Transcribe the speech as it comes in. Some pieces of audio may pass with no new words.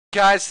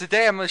Guys,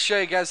 today I'm gonna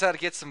show you guys how to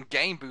get some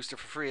game booster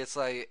for free. It's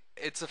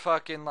a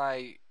fucking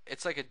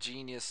it's like a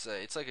genius.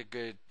 It's a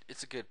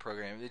good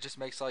program. It just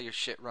makes all your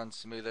shit run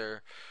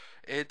smoother.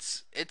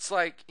 It's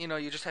like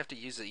you just have to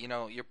use it.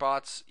 Your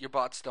bots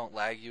don't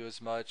lag you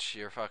as much.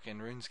 Your fucking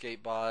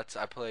RuneScape bots.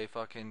 I play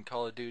fucking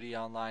Call of Duty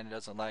online. It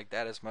doesn't lag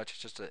that as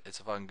much. It's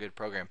a fucking good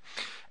program.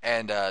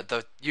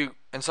 So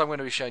I'm going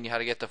to be showing you how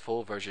to get the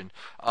full version.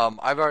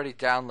 I've already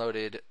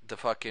downloaded the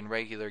fucking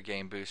regular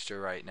game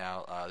booster right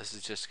now. This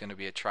is just going to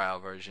be a trial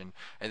version,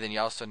 and then you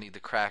also need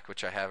the crack,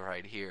 which I have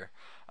right here,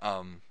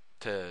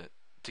 to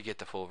get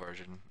the full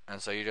version.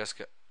 And so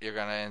you're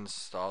gonna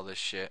install this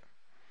shit.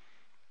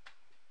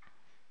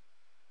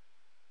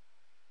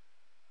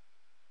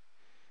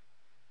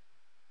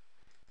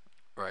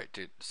 Right,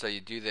 dude. So you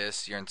do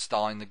this. You're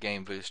installing the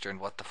game booster, and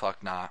what the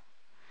fuck not?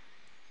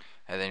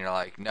 And then you're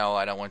like, no,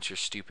 I don't want your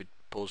stupid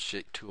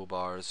bullshit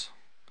toolbars.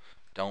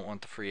 Don't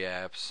want the free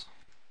apps.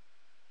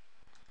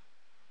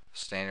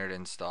 Standard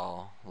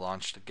install.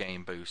 Launch the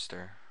game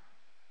booster.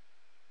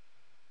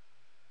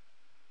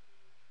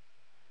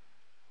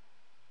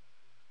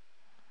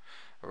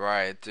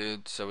 Right,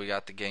 dude. So we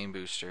got the game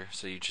booster.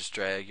 So you just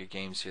drag your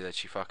games here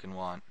that you fucking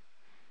want.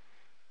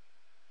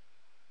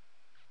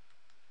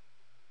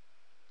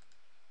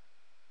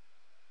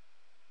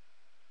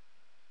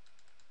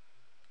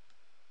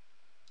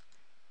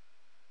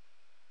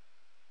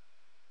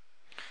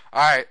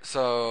 Alright,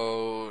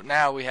 so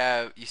now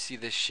you see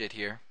this shit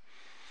here.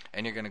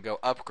 And you're gonna go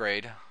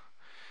upgrade.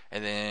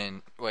 And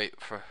then,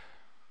 wait for.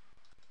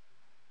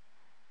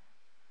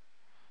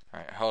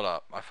 Alright, hold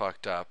up. I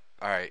fucked up.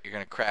 Alright, you're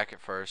gonna crack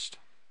it first.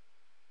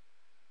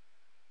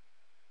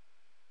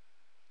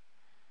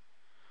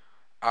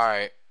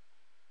 Alright,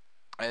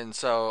 and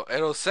so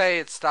it'll say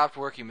it stopped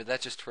working, but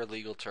that's just for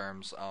legal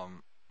terms.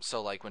 So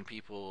like when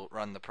people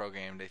run the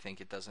program, they think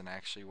it doesn't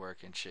actually work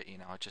and shit,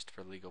 just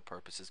for legal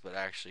purposes, but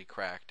actually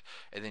cracked.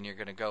 And then you're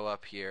gonna go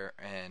up here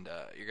and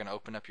you're gonna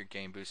open up your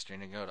game booster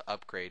and you go to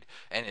upgrade,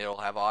 and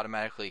it'll have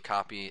automatically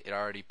copy. It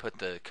already put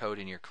the code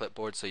in your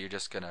clipboard, so you're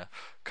just gonna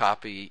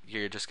copy.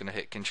 You're just gonna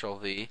hit Control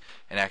V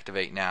and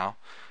activate now,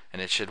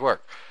 and it should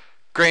work.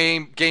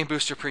 Game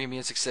Booster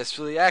Premium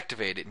successfully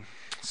activated.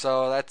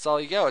 So that's all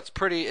you go. It's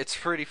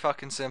pretty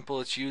fucking simple.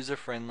 It's user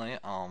friendly.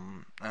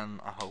 And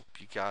I hope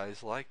you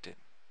guys liked it.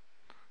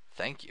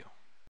 Thank you.